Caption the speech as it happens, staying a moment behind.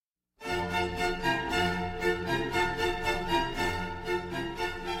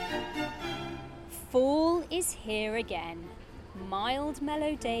here again. Mild,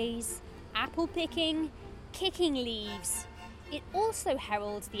 mellow days, apple picking, kicking leaves. It also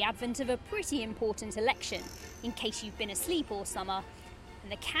heralds the advent of a pretty important election, in case you've been asleep all summer.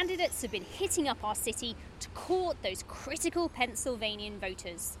 And the candidates have been hitting up our city to court those critical Pennsylvanian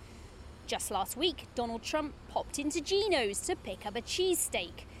voters. Just last week, Donald Trump popped into Geno's to pick up a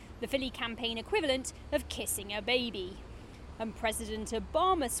cheesesteak, the Philly campaign equivalent of kissing a baby. And President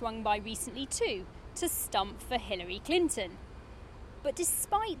Obama swung by recently too, to stump for Hillary Clinton. But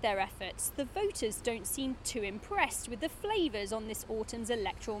despite their efforts, the voters don't seem too impressed with the flavours on this autumn's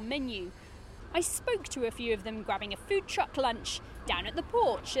electoral menu. I spoke to a few of them grabbing a food truck lunch down at the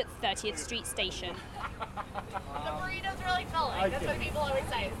porch at 30th Street Station. The burrito's really filling. That's what people always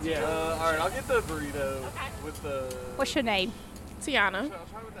say. Yeah, alright, I'll get the burrito with the... What's your name? Tiana.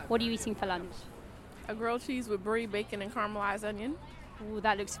 What are you eating for lunch? A grilled cheese with brie, bacon, and caramelized onion. Ooh,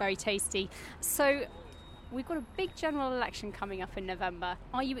 that looks very tasty. So, we've got a big general election coming up in November.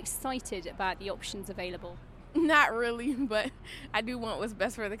 Are you excited about the options available? Not really, but I do want what's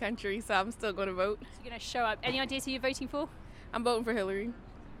best for the country, so I'm still going to vote. So you're going to show up. Any ideas who you're voting for? I'm voting for Hillary.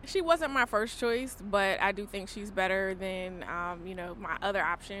 She wasn't my first choice, but I do think she's better than, my other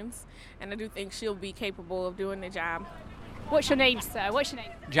options. And I do think she'll be capable of doing the job. What's your name, sir? What's your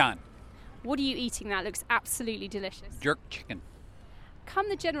name? John. What are you eating that looks absolutely delicious? Jerk chicken. Come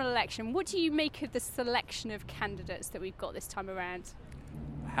the general election, what do you make of the selection of candidates that we've got this time around?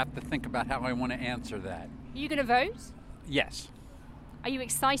 I have to think about how I want to answer that. Are you going to vote? Yes. Are you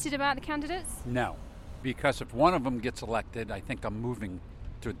excited about the candidates? No. Because if one of them gets elected, I think I'm moving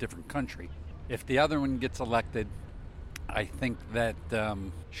to a different country. If the other one gets elected, I think that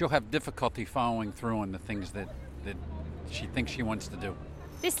she'll have difficulty following through on the things that she thinks she wants to do.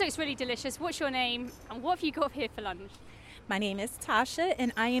 This looks really delicious. What's your name and what have you got here for lunch? My name is Tasha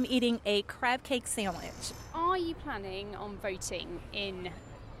and I am eating a crab cake sandwich. Are you planning on voting in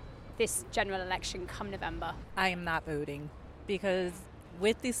this general election come November? I am not voting because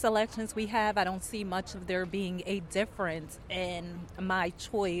with these selections we have, I don't see much of there being a difference in my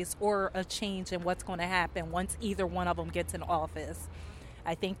choice or a change in what's going to happen once either one of them gets in office.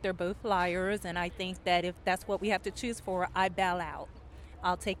 I think they're both liars, and I think that if that's what we have to choose for, I bow out.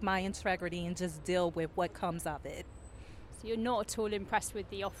 I'll take my integrity and just deal with what comes of it. So you're not at all impressed with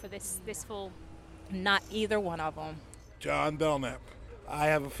the offer this fall? Not either one of them. John Belknap. I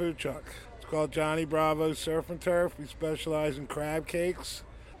have a food truck. It's called Johnny Bravo Surf and Turf. We specialize in crab cakes.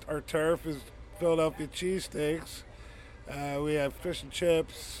 Our turf is Philadelphia cheesesteaks. We have fish and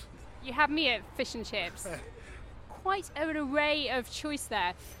chips. You have me at fish and chips. Quite an array of choice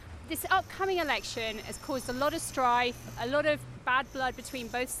there. This upcoming election has caused a lot of strife, a lot of bad blood between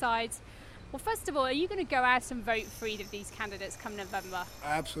both sides. Well, first of all, are you going to go out and vote for either of these candidates come November?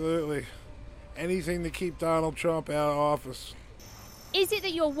 Absolutely. Anything to keep Donald Trump out of office. Is it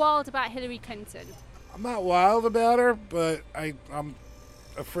that you're wild about Hillary Clinton? I'm not wild about her, but I'm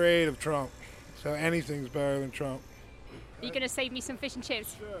afraid of Trump. So anything's better than Trump. Are you going to save me some fish and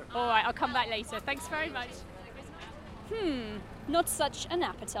chips? Sure. All right, I'll come back later. Thanks very much. Not such an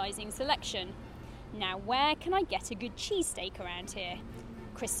appetizing selection. Now, where can I get a good cheesesteak around here?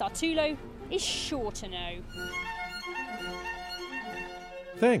 Chris Sartullo is sure to know.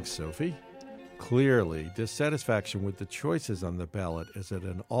 Thanks, Sophie. Clearly, dissatisfaction with the choices on the ballot is at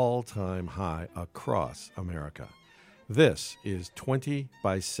an all-time high across America. This is 20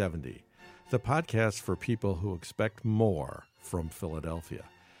 by 70, the podcast for people who expect more from Philadelphia.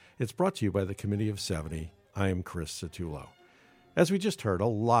 It's brought to you by the Committee of 70. I am Chris Sartullo. As we just heard, a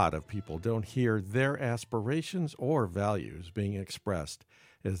lot of people don't hear their aspirations or values being expressed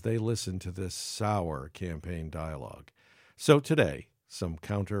as they listen to this sour campaign dialogue. So today, some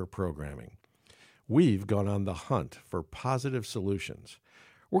counter-programming. We've gone on the hunt for positive solutions.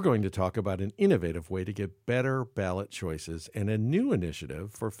 We're going to talk about an innovative way to get better ballot choices and a new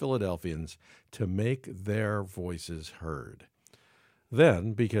initiative for Philadelphians to make their voices heard.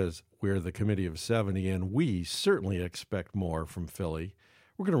 Then, because we're the Committee of 70 and we certainly expect more from Philly,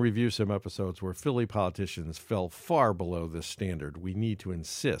 we're going to review some episodes where Philly politicians fell far below the standard we need to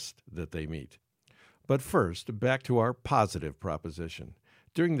insist that they meet. But first, back to our positive proposition.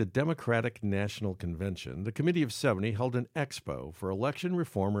 During the Democratic National Convention, the Committee of 70 held an expo for election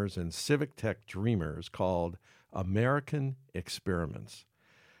reformers and civic tech dreamers called American Experiments.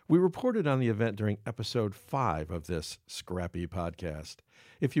 We reported on the event during episode 5 of this scrappy podcast.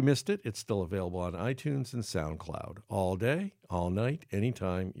 If you missed it, it's still available on iTunes and SoundCloud. All day, all night,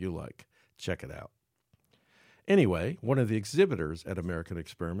 anytime you like. Check it out. Anyway, one of the exhibitors at American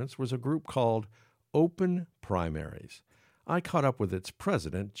Experiments was a group called Open Primaries. I caught up with its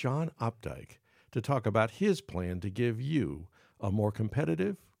president, John Opdyke, to talk about his plan to give you a more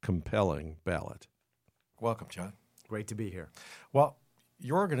competitive, compelling ballot. Welcome, John. Great to be here. Well,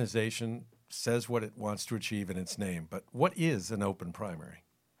 your organization says what it wants to achieve in its name, but what is an open primary?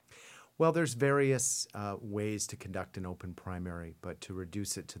 Well, there's various ways to conduct an open primary, but to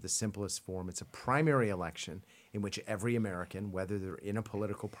reduce it to the simplest form, it's a primary election in which every American, whether they're in a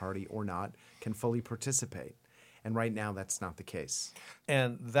political party or not, can fully participate. And right now, that's not the case.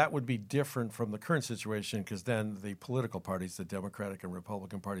 And that would be different from the current situation because then the political parties, the Democratic and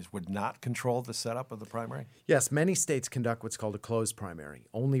Republican parties, would not control the setup of the primary? Yes, many states conduct what's called a closed primary.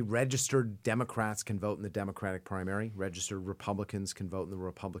 Only registered Democrats can vote in the Democratic primary. Registered Republicans can vote in the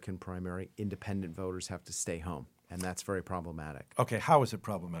Republican primary. Independent voters have to stay home. And that's very problematic. Okay, how is it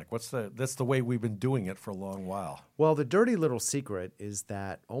problematic? That's the way we've been doing it for a long while. Well, the dirty little secret is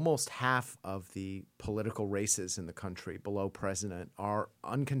that almost half of the political races in the country below president are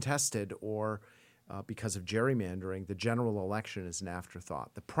uncontested or because of gerrymandering, the general election is an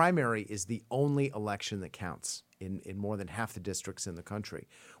afterthought. The primary is the only election that counts in more than half the districts in the country.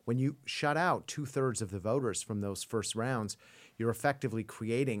 When you shut out 2/3 of the voters from those first rounds, you're effectively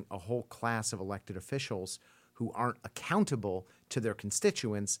creating a whole class of elected officials who aren't accountable to their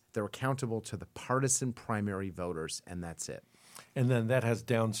constituents. They're accountable to the partisan primary voters, and that's it. And then that has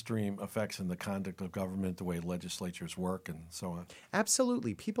downstream effects in the conduct of government, the way legislatures work, and so on.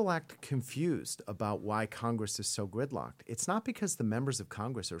 Absolutely. People act confused about why Congress is so gridlocked. It's not because the members of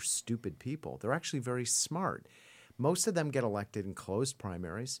Congress are stupid people. They're actually very smart. Most of them get elected in closed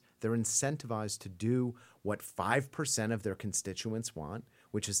primaries. They're incentivized to do what 5% of their constituents want,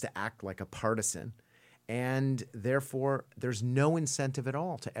 which is to act like a partisan. And therefore, there's no incentive at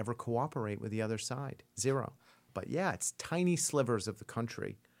all to ever cooperate with the other side. Zero. But yeah, it's tiny slivers of the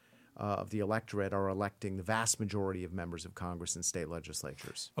country, of the electorate, are electing the vast majority of members of Congress and state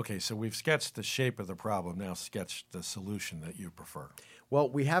legislatures. Okay, so we've sketched the shape of the problem. Now sketch the solution that you prefer. Well,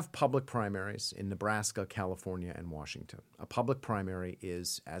 we have public primaries in Nebraska, California, and Washington. A public primary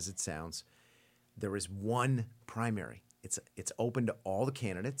is, as it sounds, there is one primary. It's open to all the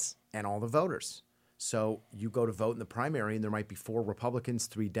candidates and all the voters. So you go to vote in the primary, and there might be 4 Republicans,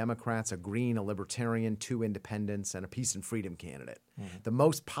 3 Democrats, a Green, a Libertarian, 2 Independents, and a Peace and Freedom candidate. Mm-hmm. The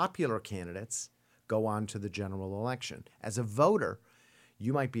most popular candidates go on to the general election. As a voter,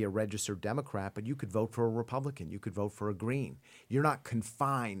 you might be a registered Democrat, but you could vote for a Republican. You could vote for a Green. You're not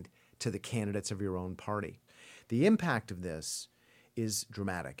confined to the candidates of your own party. The impact of this is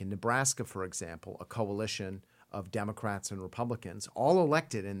dramatic. In Nebraska, for example, a coalition of Democrats and Republicans, all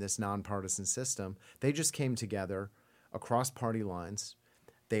elected in this nonpartisan system, they just came together across party lines.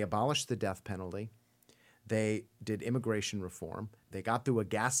 They abolished the death penalty. They did immigration reform. They got through a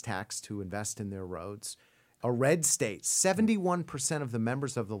gas tax to invest in their roads. A red state, 71% of the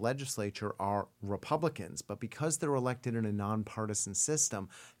members of the legislature are Republicans, but because they're elected in a nonpartisan system,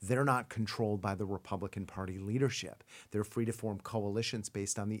 they're not controlled by the Republican Party leadership. They're free to form coalitions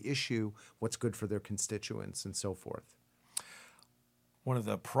based on the issue, what's good for their constituents, and so forth. One of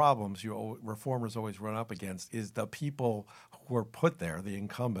the problems reformers always run up against is the people who were put there, the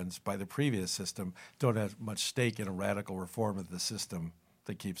incumbents, by the previous system, don't have much stake in a radical reform of the system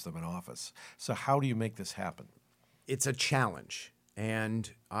that keeps them in office. So how do you make this happen? It's a challenge, and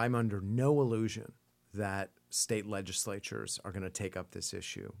I'm under no illusion that state legislatures are going to take up this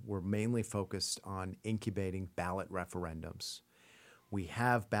issue. We're mainly focused on incubating ballot referendums. We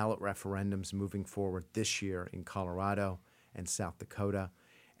have ballot referendums moving forward this year in Colorado and South Dakota,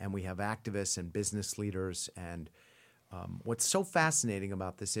 and we have activists and business leaders. And what's so fascinating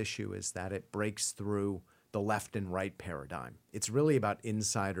about this issue is that it breaks through the left and right paradigm. It's really about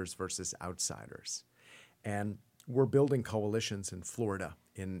insiders versus outsiders. And we're building coalitions in Florida,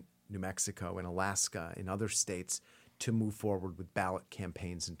 in New Mexico, in Alaska, in other states to move forward with ballot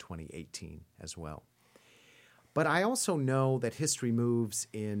campaigns in 2018 as well. But I also know that history moves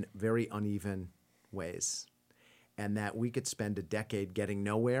in very uneven ways, and that we could spend a decade getting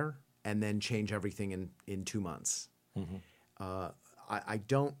nowhere and then change everything in 2 months. Mm-hmm. I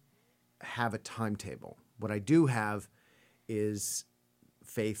don't have a timetable. What I do have is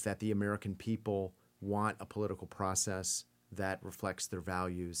faith that the American people want a political process that reflects their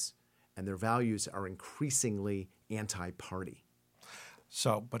values, and their values are increasingly anti-party.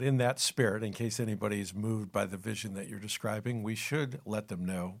 So, but in that spirit, in case anybody's moved by the vision that you're describing, we should let them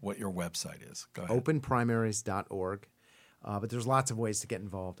know what your website is. Go ahead. Openprimaries.org. But there's lots of ways to get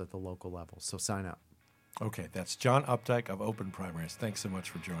involved at the local level, so sign up. Okay, that's John Updike of Open Primaries. Thanks so much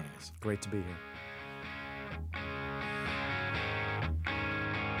for joining us. Great to be here.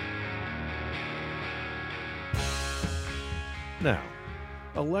 Now,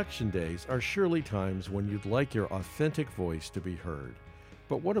 Election days are surely times when you'd like your authentic voice to be heard.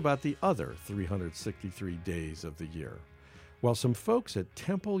 But what about the other 363 days of the year? Well, some folks at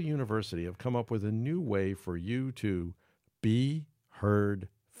Temple University have come up with a new way for you to be heard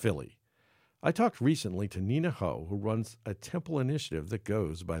Philly. I talked recently to Nina Ho, who runs a Temple initiative that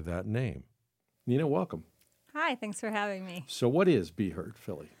goes by that name. Nina, welcome. Hi, thanks for having me. So what is Be Heard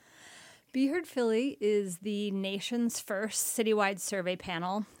Philly? Be Heard Philly is the nation's first citywide survey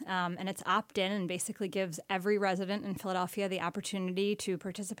panel, and it's opt-in and basically gives every resident in Philadelphia the opportunity to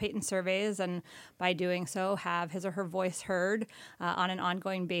participate in surveys and by doing so have his or her voice heard on an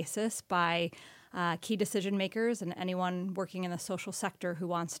ongoing basis by key decision makers and anyone working in the social sector who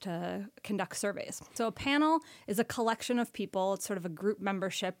wants to conduct surveys. So a panel is a collection of people. It's sort of a group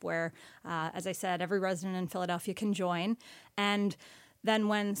membership where, as I said, every resident in Philadelphia can join. And then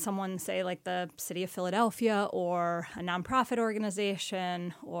when someone, say, like the City of Philadelphia or a nonprofit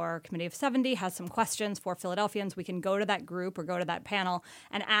organization or Committee of 70 has some questions for Philadelphians, we can go to that group or go to that panel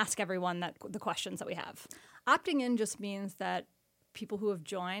and ask everyone the questions that we have. Opting in just means that people who have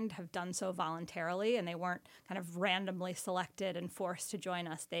joined have done so voluntarily, and they weren't kind of randomly selected and forced to join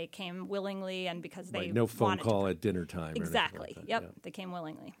us. They came willingly and because they no phone wanted call to. at dinner time. Exactly. Or anything like that. Yep. Yeah. They came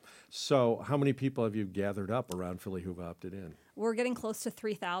willingly. So how many people have you gathered up around Philly who've opted in? We're getting close to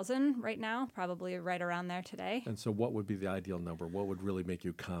 3,000 right now, probably right around there today. And so what would be the ideal number? What would really make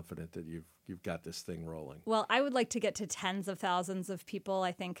you confident that you've got this thing rolling? Well, I would like to get to tens of thousands of people.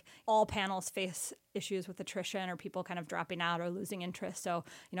 I think all panels face issues with attrition or people kind of dropping out or losing interest. So,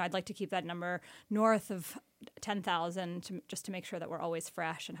 I'd like to keep that number north of 10,000 just to make sure that we're always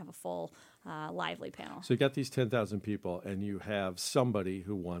fresh and have a full, lively panel. So you got these 10,000 people and you have somebody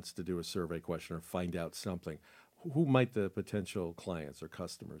who wants to do a survey question or find out something. Who might the potential clients or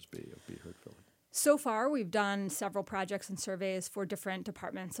customers be of Be Heard Philly? So far, we've done several projects and surveys for different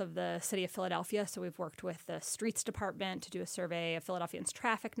departments of the City of Philadelphia. So we've worked with the Streets Department to do a survey of Philadelphians'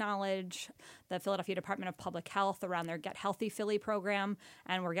 traffic knowledge, the Philadelphia Department of Public Health around their Get Healthy Philly program,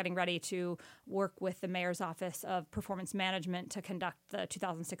 and we're getting ready to work with the Mayor's Office of Performance Management to conduct the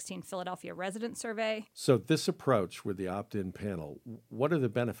 2016 Philadelphia Resident Survey. So this approach with the opt-in panel, what are the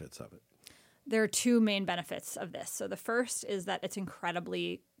benefits of it? There are two main benefits of this. So the first is that it's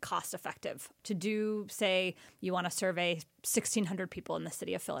incredibly cost effective to do, say, you want to survey 1,600 people in the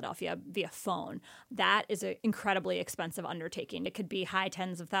city of Philadelphia via phone. That is an incredibly expensive undertaking. It could be high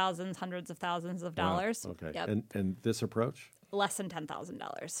tens of thousands, hundreds of thousands of dollars. Wow. Okay. Yep. And this approach? Less than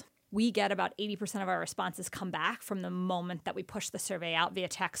 $10,000. We get about 80% of our responses come back from the moment that we push the survey out via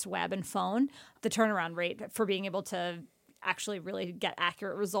text, web, and phone. The turnaround rate for being able to actually really get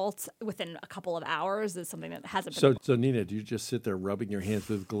accurate results within a couple of hours is something that hasn't been. So Nina, do you just sit there rubbing your hands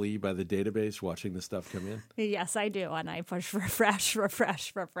with glee by the database, watching the stuff come in? Yes, I do. And I push refresh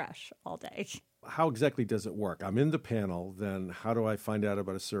all day. How exactly does it work? I'm in the panel. Then how do I find out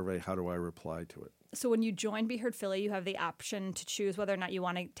about a survey? How do I reply to it? So when you join Be Heard Philly, you have the option to choose whether or not you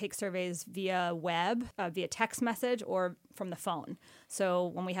want to take surveys via web, via text message, or from the phone. So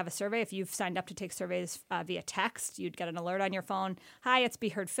when we have a survey, if you've signed up to take surveys via text, you'd get an alert on your phone. Hi, it's Be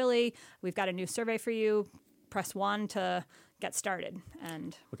Heard Philly. We've got a new survey for you. Press 1 to get started.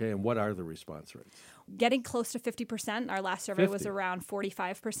 And what are the response rates? Getting close to 50%. Our last survey 50. was around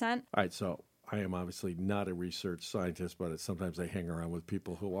 45%. All right, so I am obviously not a research scientist, but sometimes I hang around with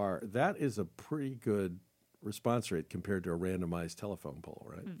people who are. That is a pretty good response rate compared to a randomized telephone poll,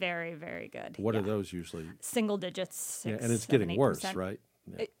 right? Very, very good. What are those usually? Single digits, 6, and it's 7, getting 8%. worse, right?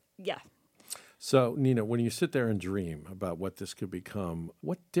 Yeah. So, Nina, when you sit there and dream about what this could become,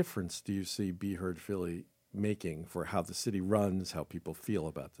 what difference do you see Be Heard Philly making for how the city runs, how people feel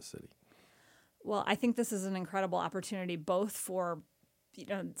about the city? Well, I think this is an incredible opportunity both for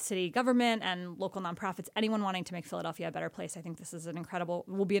city government and local nonprofits, anyone wanting to make Philadelphia a better place. I think this is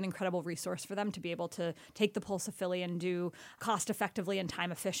will be an incredible resource for them to be able to take the pulse of Philly and do cost effectively and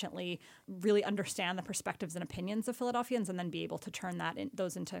time efficiently, really understand the perspectives and opinions of Philadelphians, and then be able to turn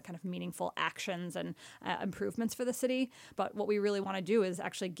those into kind of meaningful actions and improvements for the city. But what we really want to do is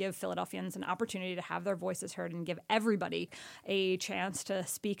actually give Philadelphians an opportunity to have their voices heard and give everybody a chance to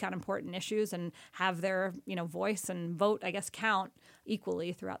speak on important issues and have their voice and vote, I guess, count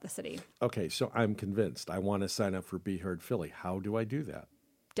equally throughout the city. Okay, so I'm convinced. I want to sign up for Be Heard Philly. How do I do that?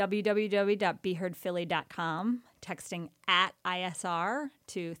 www.beheardphilly.com, texting @ISR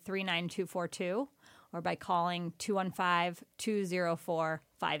to 39242, or by calling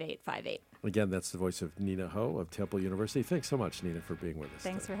 215-204-5858. Again, that's the voice of Nina Ho of Temple University. Thanks so much, Nina, for being with us.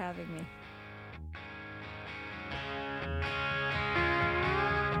 Thanks for having me.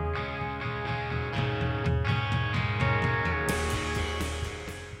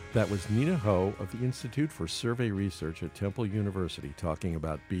 That was Nina Ho of the Institute for Survey Research at Temple University talking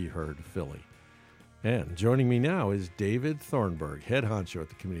about Be Heard Philly. And joining me now is David Thornburg, head honcho at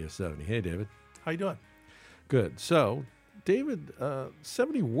the Committee of 70. Hey, David. How you doing? Good. So, David,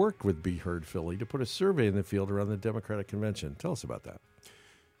 70 worked with Be Heard Philly to put a survey in the field around the Democratic Convention. Tell us about that.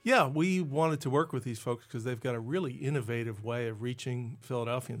 Yeah, we wanted to work with these folks because they've got a really innovative way of reaching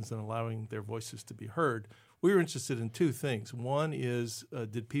Philadelphians and allowing their voices to be heard. We were interested in two things. One is,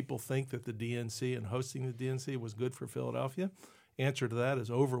 did people think that the DNC and hosting the DNC was good for Philadelphia? Answer to that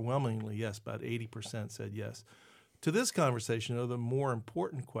is overwhelmingly yes. About 80% said yes. To this conversation, though, the more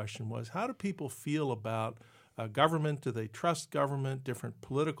important question was, how do people feel about government? Do they trust government, different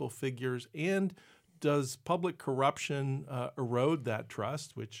political figures, and does public corruption erode that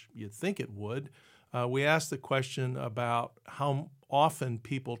trust, which you'd think it would? We asked the question about how often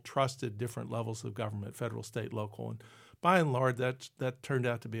people trusted different levels of government, federal, state, local, and by and large, that turned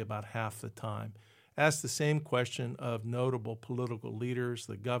out to be about half the time. Asked the same question of notable political leaders,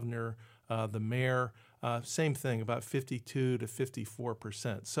 the governor, the mayor, same thing, about 52 to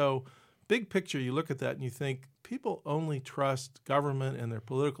 54%. So big picture, you look at that and you think people only trust government and their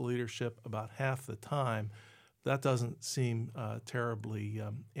political leadership about half the time. That doesn't seem terribly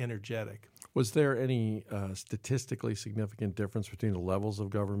energetic. Was there any statistically significant difference between the levels of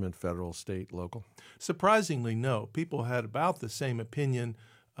government, federal, state, local? Surprisingly, no. People had about the same opinion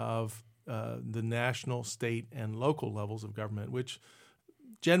of the national, state, and local levels of government, which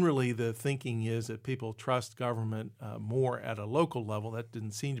generally the thinking is that people trust government more at a local level. That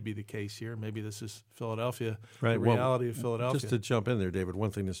didn't seem to be the case here. Maybe this is Philadelphia, right. The reality of Philadelphia. Just to jump in there, David,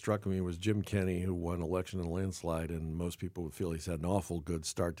 one thing that struck me was Jim Kenney, who won election in a landslide, and most people would feel he's had an awful good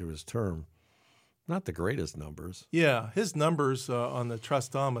start to his term. Not the greatest numbers. Yeah, his numbers on the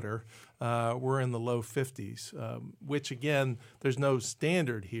trustometer were in the low 50s, which, again, there's no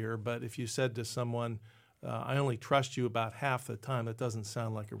standard here. But if you said to someone, I only trust you about half the time, that doesn't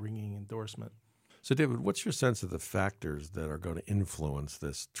sound like a ringing endorsement. So, David, what's your sense of the factors that are going to influence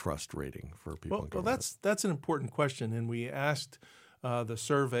this trust rating for people in government? Well, that's an important question, and we asked the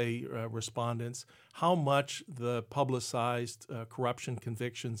survey respondents how much the publicized corruption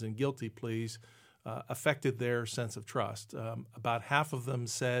convictions and guilty pleas affected their sense of trust. About half of them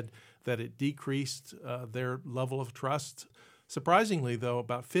said that it decreased their level of trust. Surprisingly, though,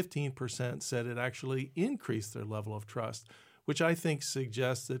 about 15% said it actually increased their level of trust, which I think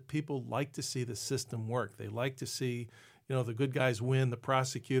suggests that people like to see the system work. They like to see, the good guys win, the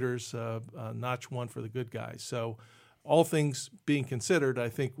prosecutors notch one for the good guys. So all things being considered, I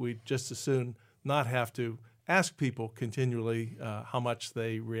think we'd just as soon not have to ask people continually how much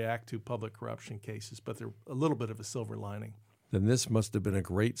they react to public corruption cases, but they're a little bit of a silver lining. Then this must have been a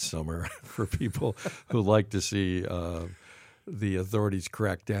great summer for people who like to see the authorities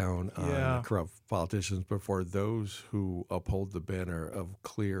crack down on corrupt politicians. But for those who uphold the banner of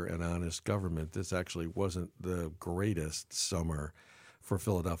clear and honest government, this actually wasn't the greatest summer for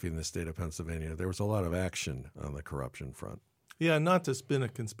Philadelphia and the state of Pennsylvania. There was a lot of action on the corruption front. Yeah, not to spin a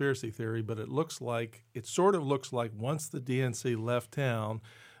conspiracy theory, but it sort of looks like once the DNC left town,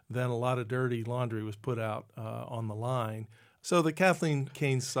 then a lot of dirty laundry was put out on the line. So the Kathleen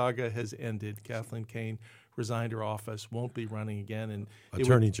Kane saga has ended. Kathleen Kane resigned her office, won't be running again. And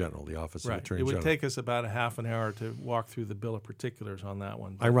Attorney General, the Office of Attorney General. It would take us about a half an hour to walk through the bill of particulars on that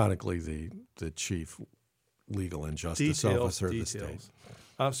one. Ironically, the chief legal and justice officer of the state.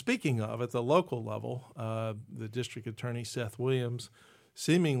 Speaking of, at the local level, the district attorney, Seth Williams,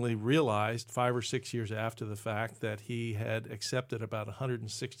 seemingly realized 5 or 6 years after the fact that he had accepted about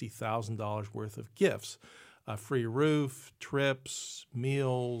 $160,000 worth of gifts, a free roof, trips,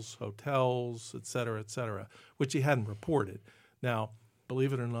 meals, hotels, et cetera, which he hadn't reported. Now,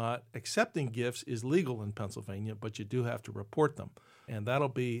 believe it or not, accepting gifts is legal in Pennsylvania, but you do have to report them. And that'll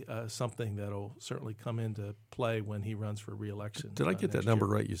be something that'll certainly come into play when he runs for re-election. Did I get that number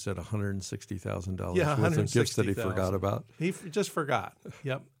right? You said $160,000 worth of gifts that he forgot about? He just forgot.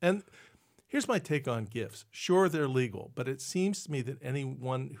 Yep. And here's my take on gifts. Sure, they're legal, but it seems to me that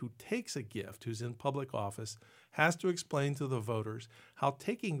anyone who takes a gift, who's in public office, has to explain to the voters how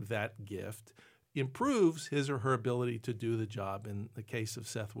taking that gift improves his or her ability to do the job, in the case of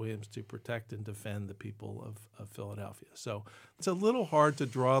Seth Williams, to protect and defend the people of Philadelphia. So it's a little hard to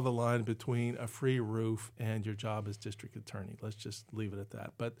draw the line between a free roof and your job as district attorney. Let's just leave it at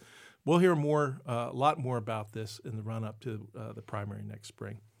that. But we'll hear a lot more about this in the run-up to the primary next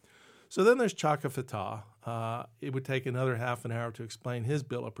spring. So then there's Chaka Fattah. It would take another half an hour to explain his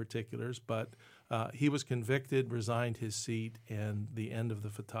bill of particulars, but He was convicted, resigned his seat, and the end of the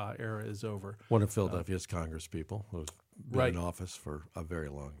Fatah era is over. One of Philadelphia's congresspeople who's been Right. in office for a very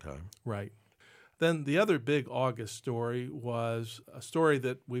long time. Right. Then the other big August story was a story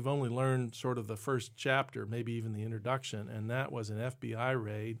that we've only learned sort of the first chapter, maybe even the introduction, and that was an FBI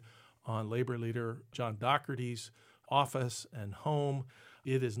raid on labor leader John Doherty's office and home.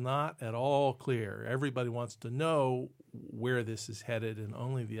 It is not at all clear. Everybody wants to know where this is headed, and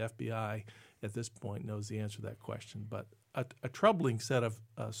only the FBI at this point knows the answer to that question. But a troubling set of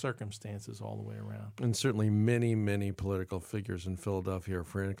circumstances all the way around. And certainly many, many political figures in Philadelphia are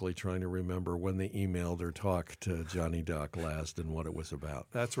frantically trying to remember when they emailed or talked to Johnny Doc last and what it was about.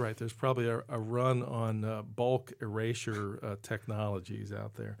 That's right. There's probably a run on bulk erasure technologies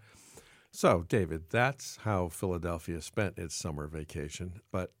out there. So, David, that's how Philadelphia spent its summer vacation.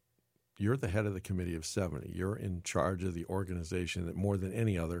 But you're the head of the Committee of 70. You're in charge of the organization that more than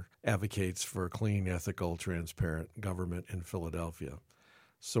any other advocates for a clean, ethical, transparent government in Philadelphia.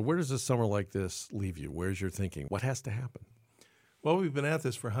 So where does a summer like this leave you? Where's your thinking? What has to happen? Well, we've been at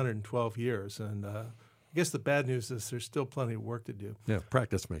this for 112 years, and I guess the bad news is there's still plenty of work to do. Yeah,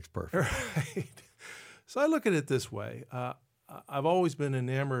 practice makes perfect. Right. So I look at it this way. I've always been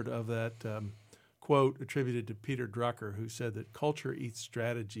enamored of that quote attributed to Peter Drucker, who said that culture eats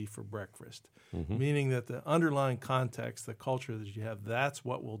strategy for breakfast, meaning that the underlying context, the culture that you have, that's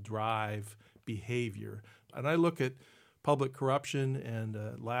what will drive behavior. And I look at public corruption and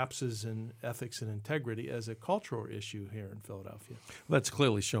lapses in ethics and integrity as a cultural issue here in Philadelphia. That's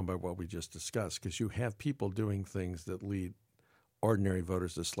clearly shown by what we just discussed, because you have people doing things that lead ordinary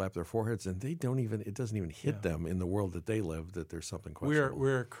voters to slap their foreheads, and it doesn't even hit them in the world that they live that there's something questionable.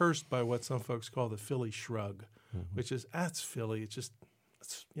 We're cursed by what some folks call the Philly shrug, which is, that's Philly. It's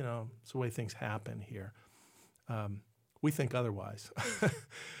the way things happen here. We think otherwise.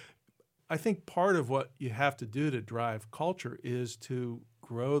 I think part of what you have to do to drive culture is to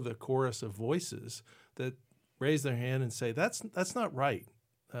grow the chorus of voices that raise their hand and say, that's not right,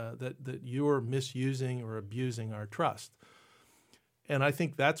 that you're misusing or abusing our trust. And I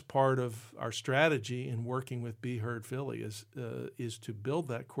think that's part of our strategy in working with Be Heard Philly is to build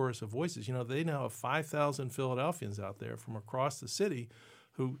that chorus of voices. You know, they now have 5,000 Philadelphians out there from across the city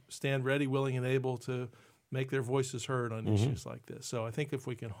who stand ready, willing, and able to make their voices heard on issues like this. So I think if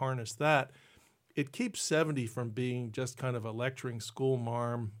we can harness that, it keeps 70 from being just kind of a lecturing school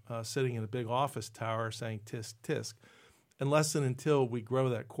marm sitting in a big office tower saying tisk, tisk. Unless and until we grow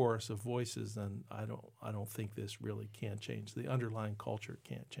that chorus of voices, then I don't think this really can change. The underlying culture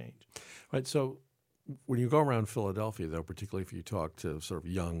can't change. Right. So when you go around Philadelphia, though, particularly if you talk to sort of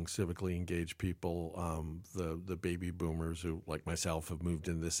young, civically engaged people, the baby boomers who, like myself, have moved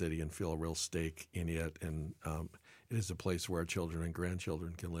into the city and feel a real stake in it, and it is a place where our children and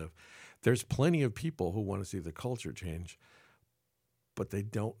grandchildren can live. There's plenty of people who want to see the culture change, but they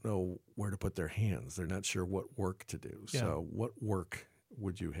don't know where to put their hands. They're not sure what work to do. Yeah. So what work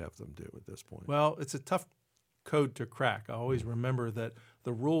would you have them do at this point? Well, it's a tough code to crack. I always remember that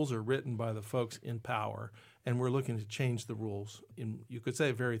the rules are written by the folks in power, and we're looking to change the rules in, you could say,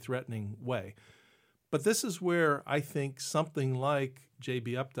 a very threatening way. But this is where I think something like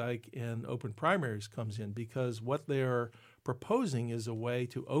J.B. Updike and open primaries comes in, because what they are proposing is a way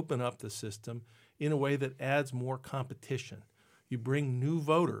to open up the system in a way that adds more competition. You bring new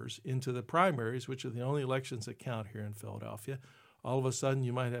voters into the primaries, which are the only elections that count here in Philadelphia. All of a sudden,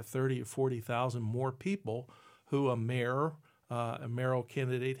 you might have 30 or 40,000 more people who a mayoral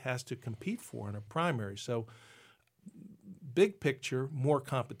candidate has to compete for in a primary. So big picture, more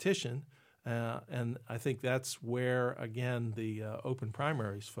competition. And I think that's where, again, the open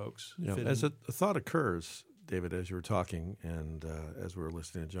primaries folks fit in. As a thought occurs, David, as you were talking and as we were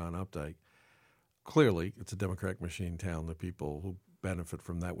listening to John Updike, clearly, it's a Democratic machine town. The people who benefit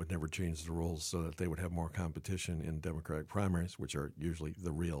from that would never change the rules so that they would have more competition in Democratic primaries, which are usually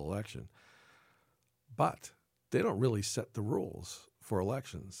the real election. But they don't really set the rules for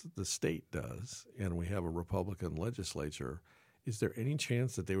elections. The state does, and we have a Republican legislature. Is there any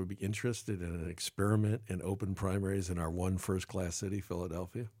chance that they would be interested in an experiment in open primaries in our one first-class city,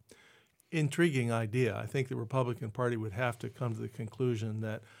 Philadelphia? Intriguing idea. I think the Republican Party would have to come to the conclusion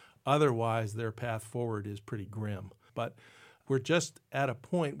that otherwise their path forward is pretty grim. But we're just at a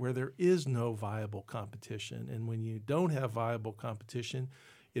point where there is no viable competition. And when you don't have viable competition,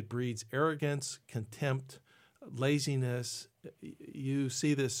 it breeds arrogance, contempt, laziness. You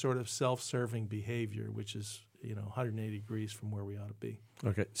see this sort of self-serving behavior, which is 180 degrees from where we ought to be.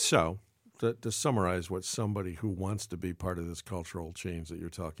 Okay, so to summarize what somebody who wants to be part of this cultural change that you're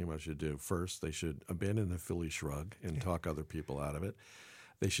talking about should do, first, they should abandon the Philly shrug and talk other people out of it.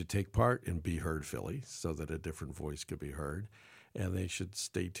 They should take part in Be Heard Philly so that a different voice could be heard. And they should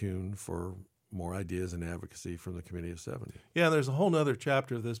stay tuned for more ideas and advocacy from the Committee of 70. Yeah, there's a whole other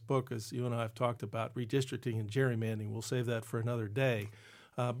chapter of this book, as you and I have talked about, redistricting and gerrymandering. We'll save that for another day.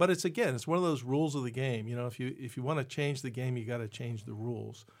 But it's one of those rules of the game. You know, if you want to change the game, you got to change the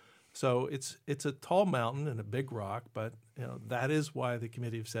rules. So it's a tall mountain and a big rock, but that is why the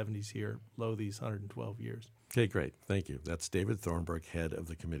Committee of 70 is here, lo these 112 years. Okay, great. Thank you. That's David Thornburg, head of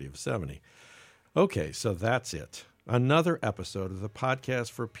the Committee of 70. Okay, so that's it. Another episode of the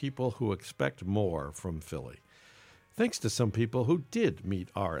podcast for people who expect more from Philly. Thanks to some people who did meet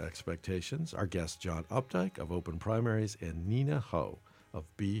our expectations, our guests John Updike of Open Primaries and Nina Ho of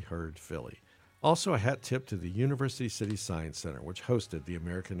Be Heard Philly. Also a hat tip to the University City Science Center, which hosted the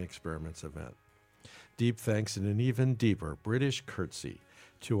American Experiments event. Deep thanks and an even deeper British curtsy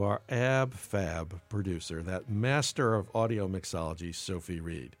to our ab-fab producer, that master of audio mixology, Sophie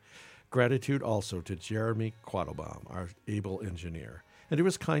Reed. Gratitude also to Jeremy Quattlebaum, our able engineer, and to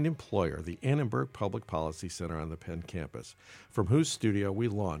his kind employer, the Annenberg Public Policy Center on the Penn campus, from whose studio we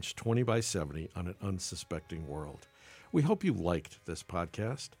launched 20 by 70 on an unsuspecting world. We hope you liked this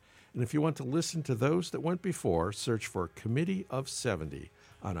podcast, and if you want to listen to those that went before, search for Committee of 70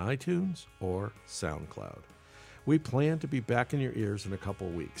 on iTunes or SoundCloud. We plan to be back in your ears in a couple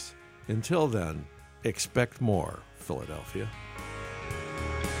weeks. Until then, expect more, Philadelphia.